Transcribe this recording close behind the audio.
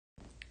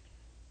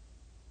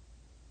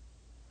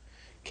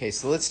Okay,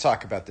 so let's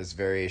talk about this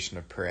variation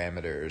of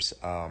parameters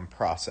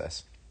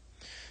process.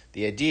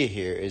 The idea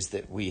here is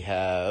that we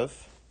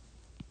have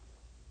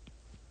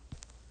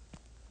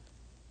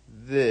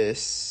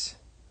this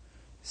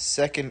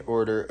second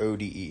order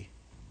ODE,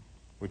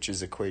 which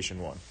is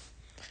equation 1.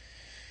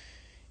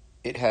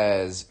 It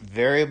has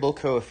variable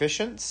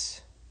coefficients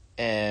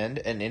and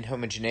an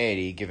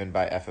inhomogeneity given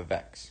by f of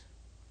x.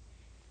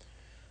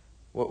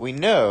 What we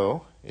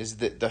know is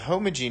that the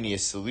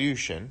homogeneous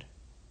solution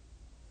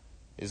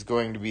is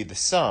going to be the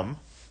sum,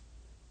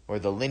 or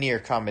the linear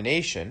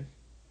combination,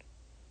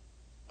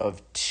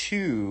 of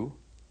two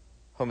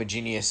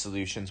homogeneous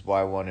solutions,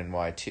 y1 and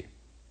y2,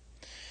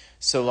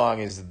 so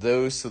long as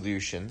those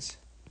solutions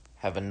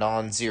have a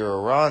non-zero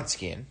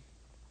Wronskian,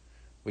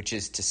 which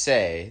is to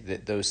say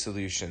that those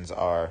solutions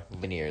are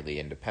linearly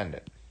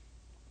independent.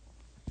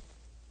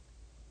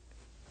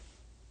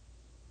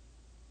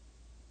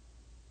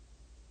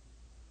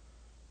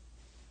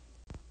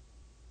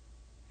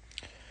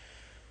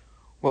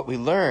 What we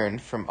learn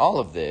from all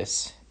of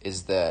this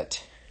is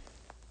that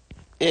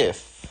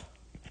if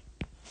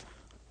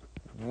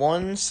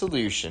one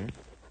solution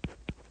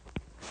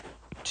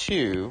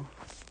to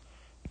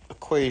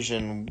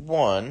equation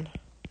 1,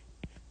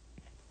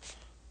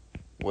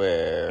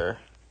 where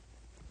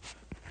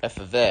f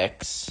of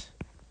x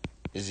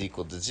is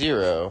equal to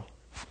 0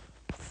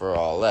 for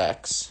all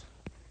x,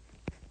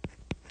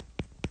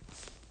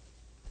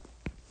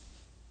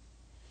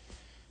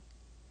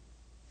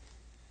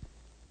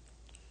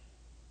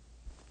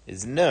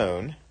 is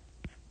known,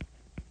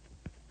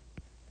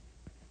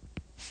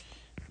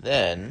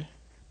 then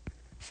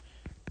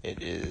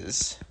it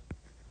is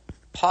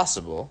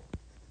possible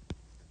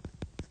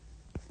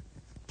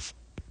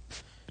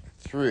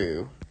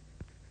through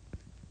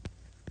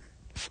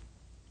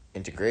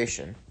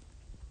integration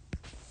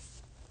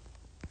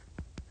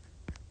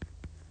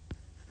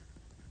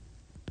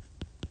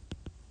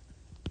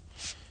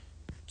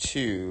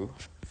to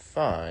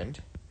find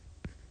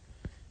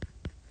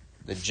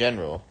the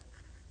general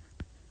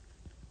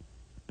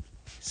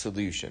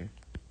solution,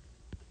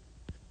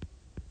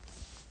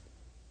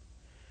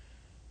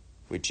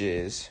 which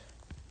is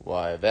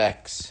y of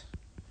x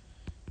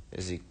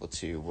is equal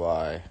to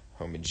y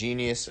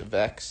homogeneous of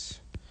x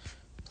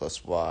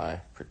plus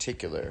y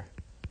particular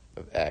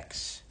of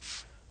x,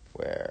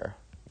 where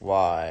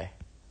y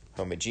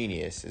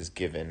homogeneous is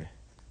given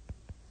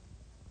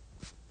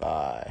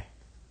by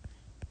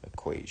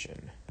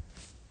equation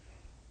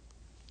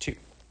 2.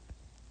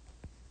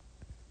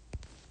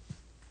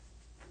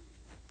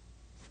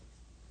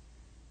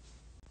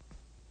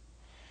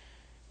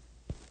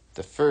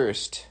 The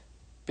first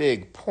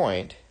big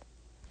point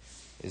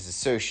is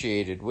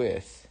associated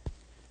with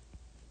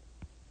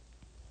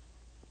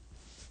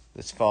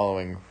this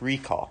following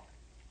recall,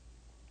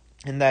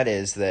 and that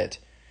is that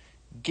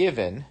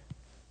given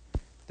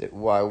that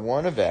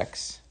y1 of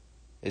x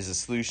is a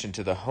solution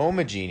to the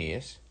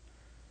homogeneous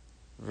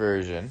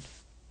version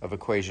of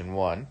equation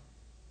 1,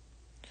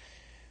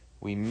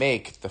 we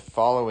make the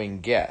following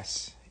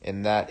guess,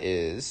 and that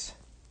is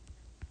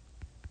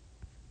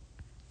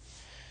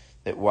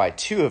that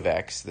y2 of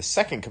x, the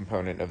second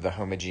component of the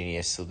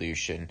homogeneous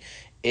solution,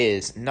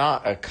 is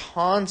not a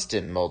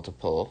constant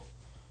multiple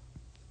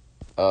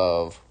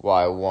of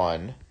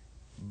y1,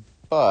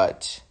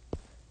 but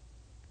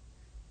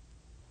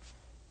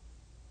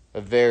a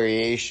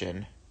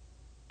variation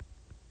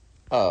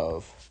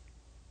of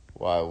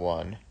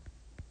y1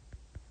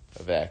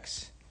 of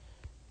x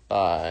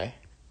by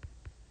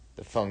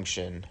the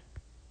function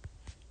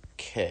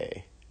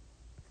k,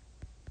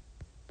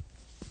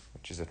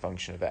 which is a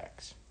function of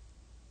x.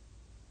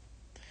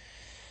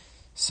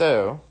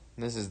 So,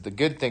 this is the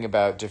good thing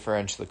about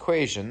differential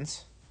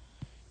equations.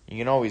 You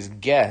can always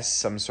guess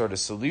some sort of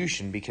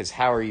solution, because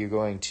how are you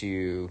going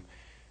to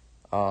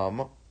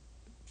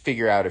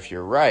figure out if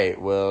you're right?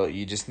 Well,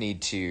 you just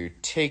need to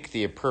take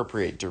the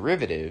appropriate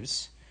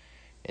derivatives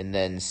and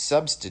then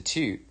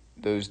substitute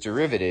those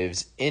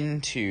derivatives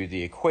into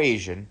the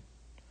equation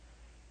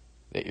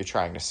that you're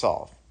trying to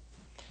solve.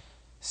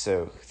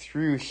 So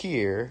through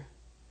here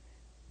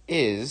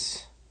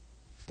is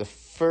the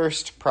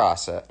first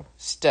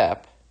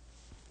step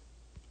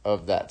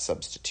of that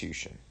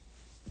substitution.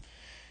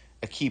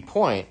 A key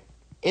point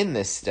in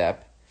this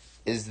step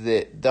is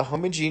that the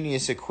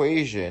homogeneous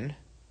equation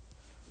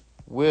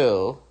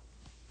will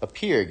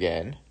appear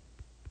again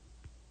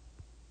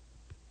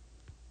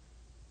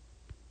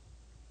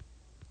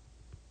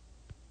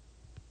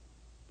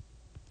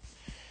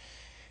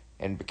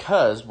and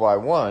because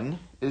y1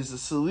 is the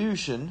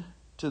solution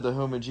to the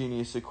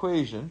homogeneous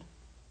equation,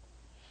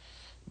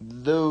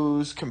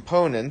 those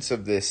components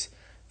of this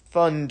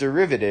fun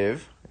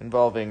derivative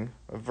involving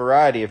a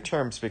variety of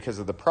terms because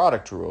of the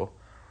product rule,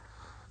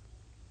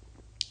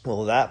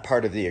 well, that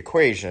part of the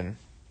equation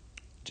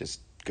just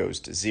goes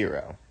to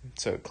 0.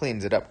 So it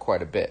cleans it up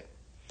quite a bit.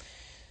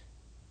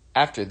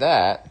 After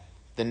that,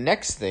 the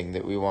next thing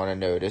that we want to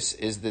notice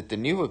is that the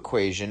new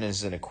equation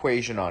is an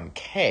equation on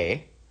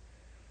k,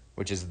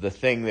 which is the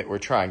thing that we're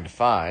trying to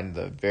find,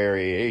 the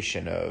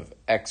variation of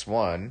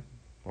x1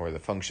 or the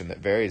function that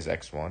varies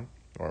x1,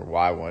 or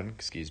y1,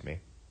 excuse me.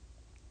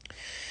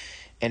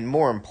 And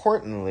more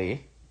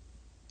importantly,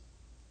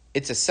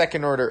 it's a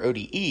second order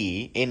ODE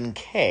in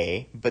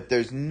K, but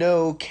there's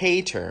no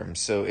K terms,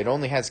 so it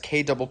only has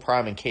K double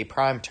prime and K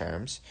prime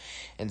terms.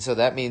 And so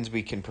that means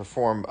we can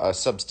perform a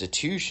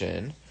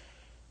substitution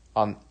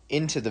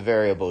into the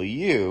variable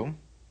u,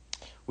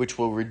 which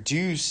will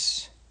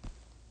reduce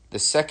the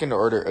second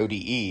order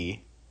ODE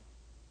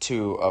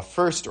to a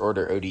first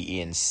order ODE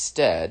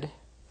instead.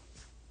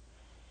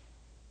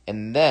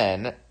 And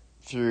then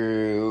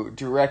through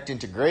direct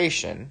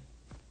integration,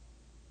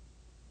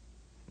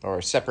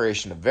 or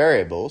separation of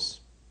variables,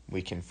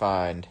 we can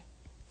find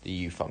the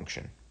u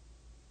function.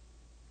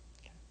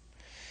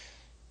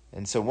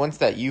 And so once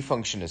that u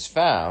function is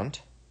found,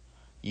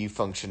 u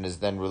function is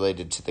then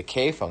related to the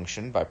k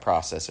function by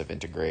process of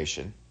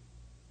integration.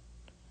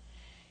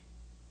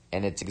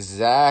 And it's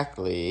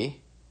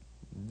exactly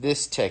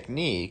this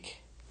technique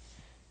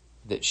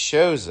that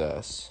shows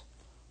us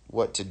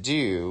what to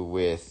do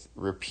with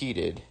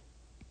repeated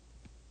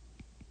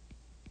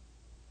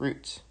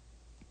roots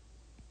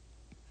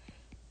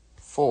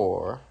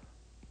for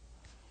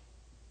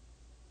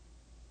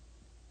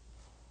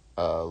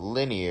a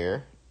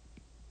linear,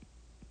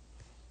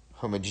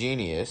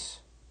 homogeneous,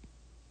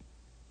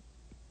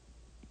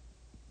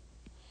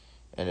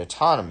 and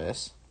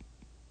autonomous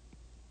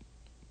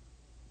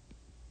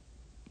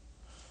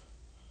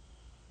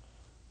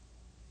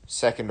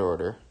second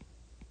order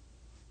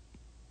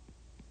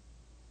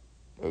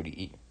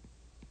ODE.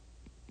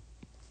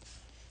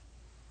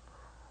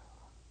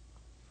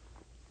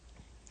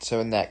 So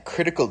in that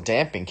critical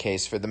damping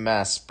case for the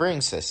mass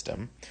spring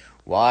system,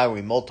 why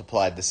we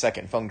multiplied the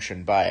second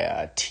function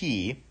by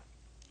t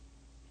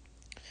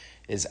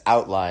is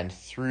outlined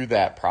through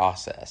that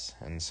process.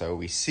 And so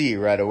we see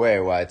right away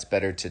why it's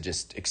better to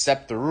just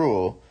accept the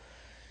rule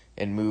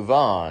and move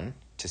on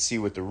to see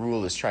what the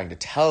rule is trying to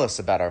tell us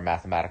about our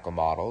mathematical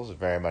models,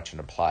 very much an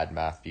applied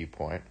math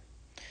viewpoint,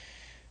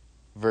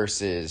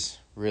 versus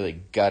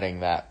really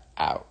gutting that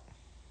out.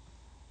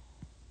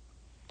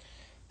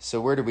 So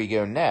where do we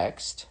go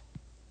next?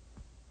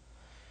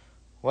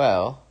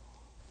 Well,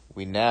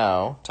 we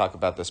now talk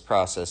about this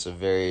process of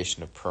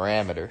variation of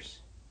parameters.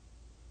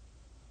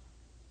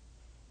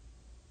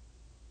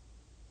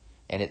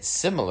 And it's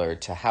similar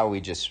to how we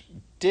just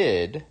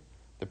did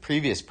the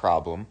previous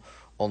problem,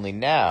 only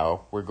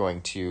now we're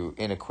going to,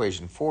 in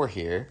equation 4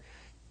 here,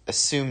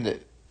 assume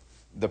that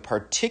the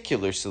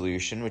particular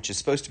solution, which is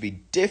supposed to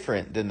be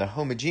different than the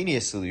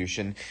homogeneous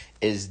solution,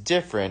 is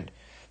different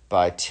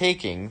by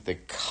taking the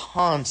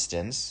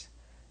constants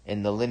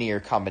in the linear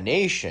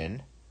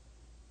combination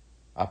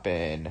up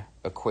in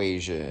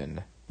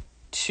equation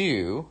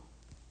 2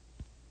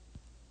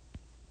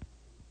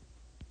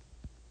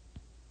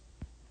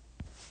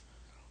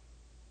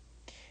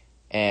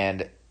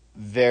 and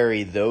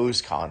vary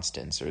those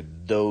constants or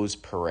those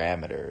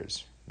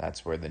parameters.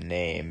 That's where the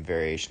name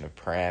variation of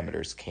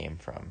parameters came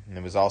from. And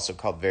it was also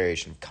called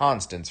variation of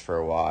constants for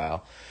a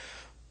while,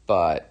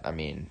 but I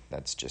mean,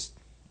 that's just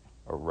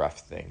a rough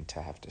thing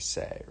to have to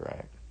say,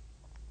 right?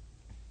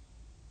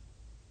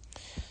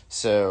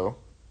 So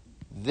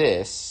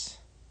this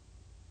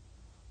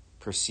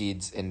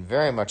proceeds in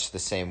very much the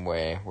same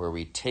way, where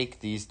we take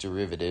these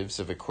derivatives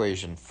of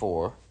equation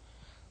 4.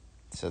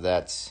 So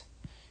that's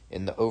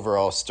in the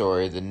overall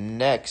story. The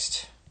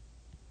next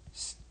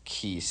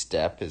key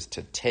step is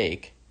to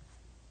take,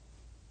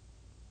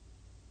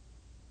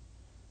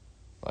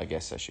 well, I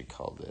guess I should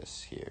call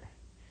this here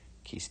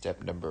key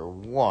step number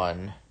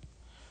 1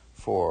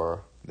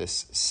 for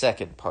this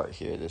second part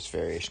here, this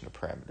variation of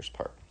parameters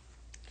part.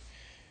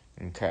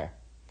 Okay.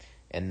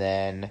 And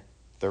then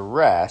the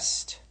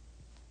rest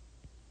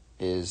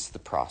is the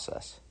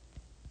process.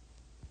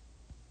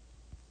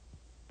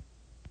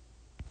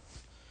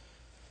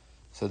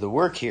 So the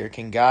work here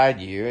can guide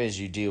you as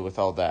you deal with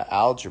all that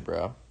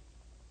algebra,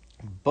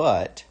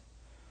 but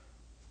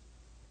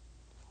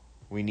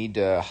we need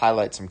to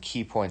highlight some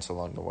key points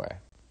along the way.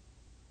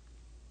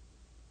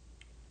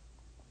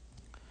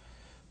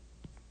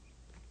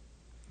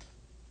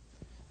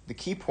 The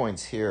key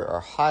points here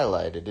are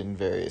highlighted in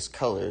various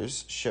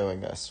colors,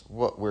 showing us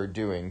what we're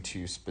doing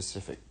to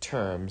specific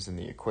terms in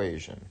the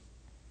equation.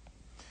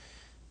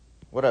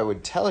 What I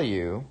would tell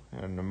you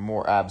on a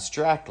more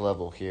abstract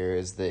level here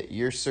is that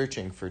you're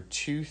searching for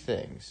two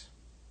things.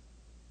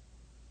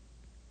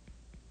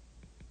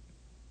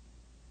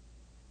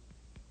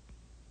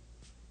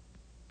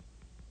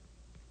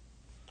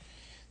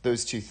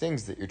 Those two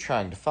things that you're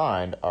trying to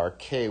find are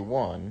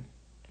K1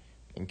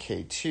 and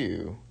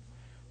K2,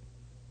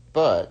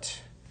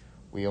 but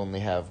we only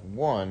have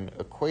one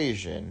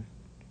equation,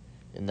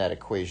 and that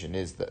equation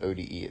is the ODE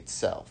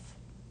itself.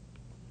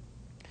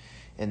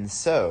 And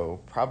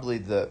so, probably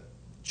the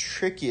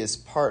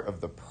trickiest part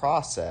of the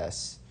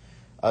process,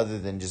 other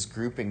than just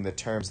grouping the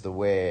terms the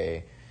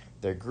way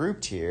they're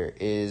grouped here,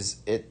 is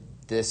at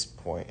this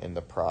point in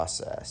the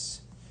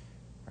process.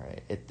 All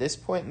right. At this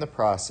point in the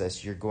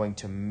process, you're going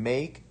to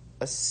make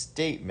a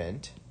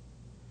statement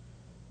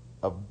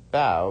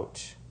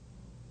about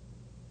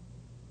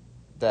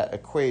that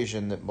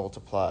equation that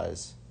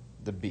multiplies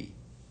the B,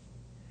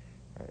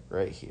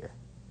 right here.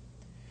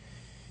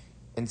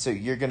 And so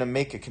you're going to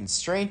make a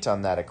constraint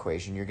on that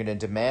equation. You're going to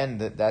demand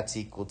that that's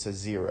equal to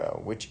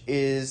 0, which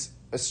is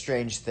a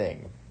strange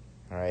thing.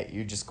 All right,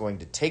 you're just going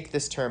to take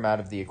this term out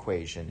of the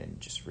equation and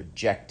just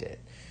reject it.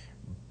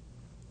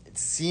 It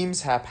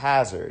seems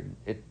haphazard,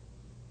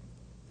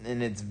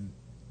 and it's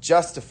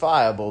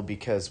justifiable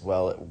because,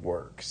 well, it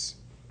works.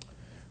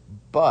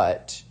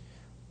 But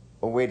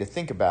a way to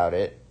think about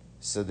it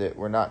so that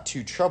we're not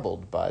too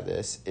troubled by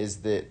this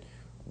is that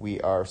we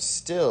are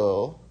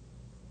still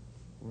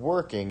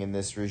working in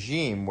this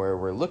regime where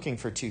we're looking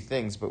for two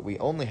things, but we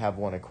only have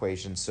one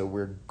equation, so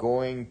we're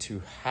going to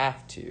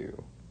have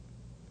to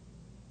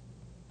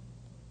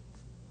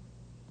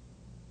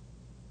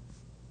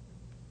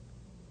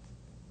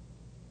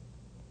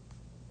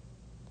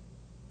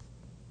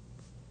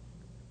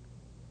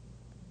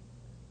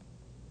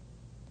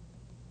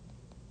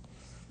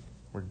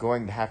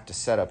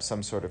set up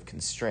some sort of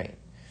constraint.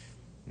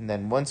 And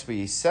then once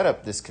we set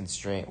up this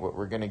constraint, what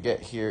we're going to get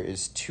here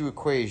is two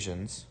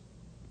equations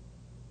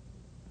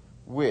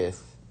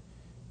with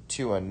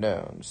two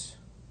unknowns.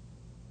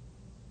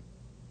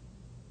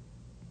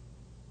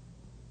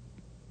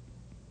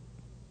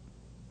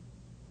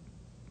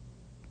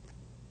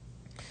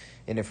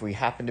 And if we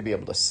happen to be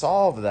able to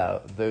solve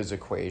those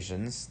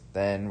equations,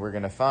 then we're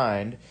going to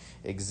find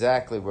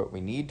exactly what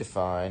we need to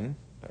find,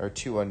 our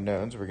two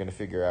unknowns. We're going to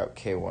figure out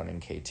K1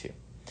 and K2.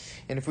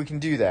 And if we can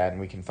do that,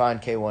 and we can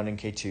find K1 and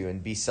K2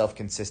 and be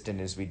self-consistent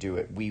as we do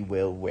it, we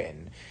will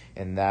win.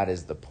 And that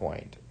is the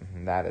point.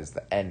 And that is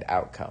the end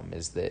outcome,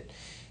 is that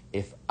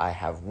if I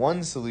have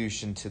one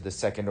solution to the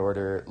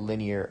second-order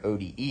linear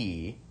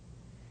ODE,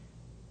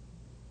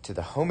 to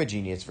the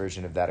homogeneous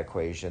version of that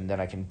equation, then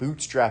I can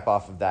bootstrap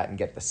off of that and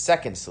get the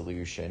second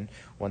solution.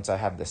 Once I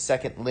have the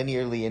second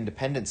linearly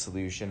independent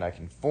solution, I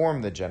can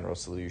form the general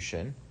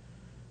solution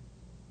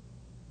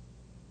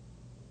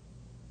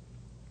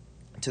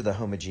to the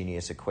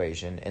homogeneous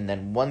equation. And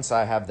then once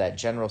I have that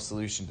general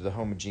solution to the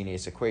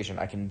homogeneous equation,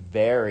 I can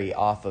vary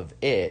off of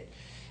it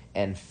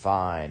and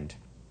find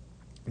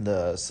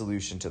the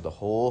solution to the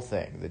whole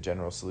thing, the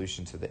general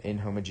solution to the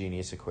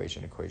inhomogeneous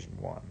equation, equation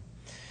 1.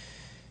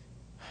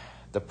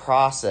 The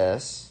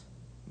process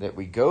that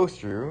we go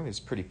through is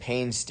pretty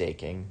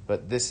painstaking,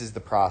 but this is the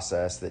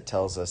process that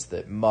tells us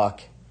that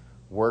Muck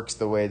works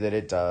the way that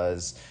it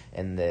does,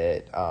 and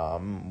that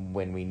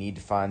when we need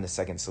to find the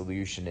second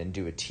solution and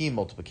do a T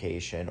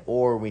multiplication,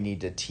 or we need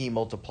to T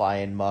multiply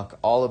in Muck,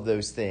 all of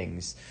those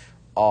things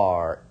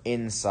are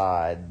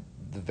inside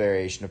the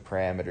variation of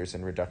parameters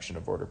and reduction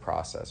of order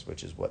process,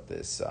 which is what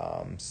this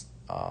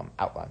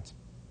outlines.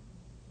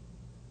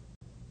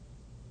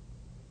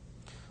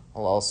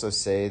 I'll also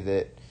say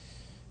that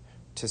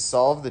to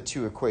solve the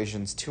two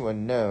equations, two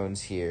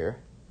unknowns here,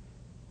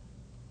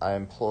 I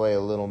employ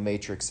a little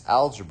matrix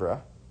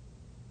algebra,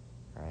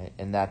 right?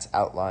 And that's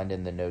outlined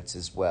in the notes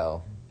as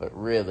well. But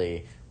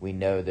really, we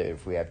know that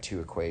if we have two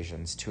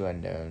equations, two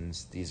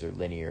unknowns, these are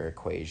linear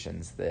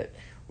equations, that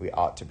we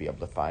ought to be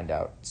able to find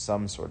out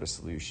some sort of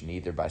solution,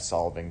 either by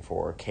solving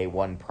for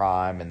K1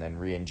 prime and then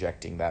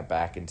re-injecting that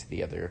back into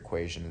the other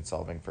equation and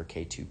solving for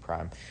K2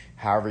 prime.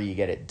 However you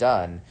get it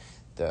done,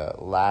 the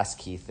last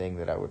key thing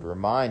that I would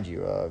remind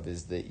you of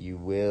is that you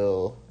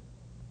will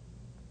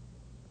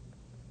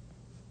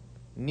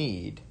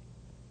need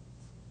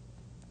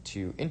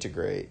to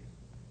integrate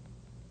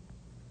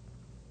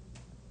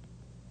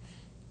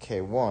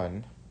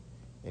K1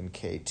 and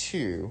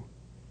K2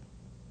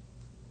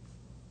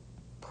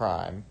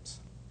 primes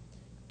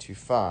to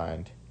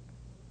find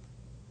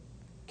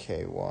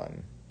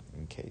K1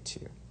 and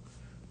K2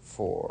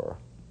 for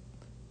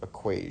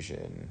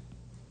equation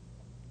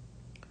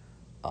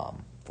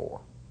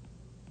 4.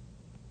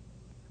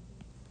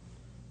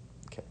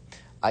 Okay.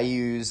 I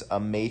use a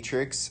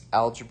matrix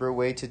algebra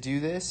way to do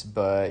this,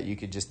 but you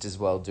could just as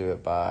well do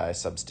it by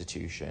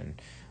substitution,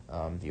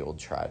 the old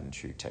tried and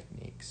true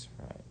techniques,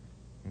 right?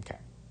 Okay.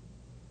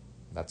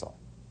 That's all.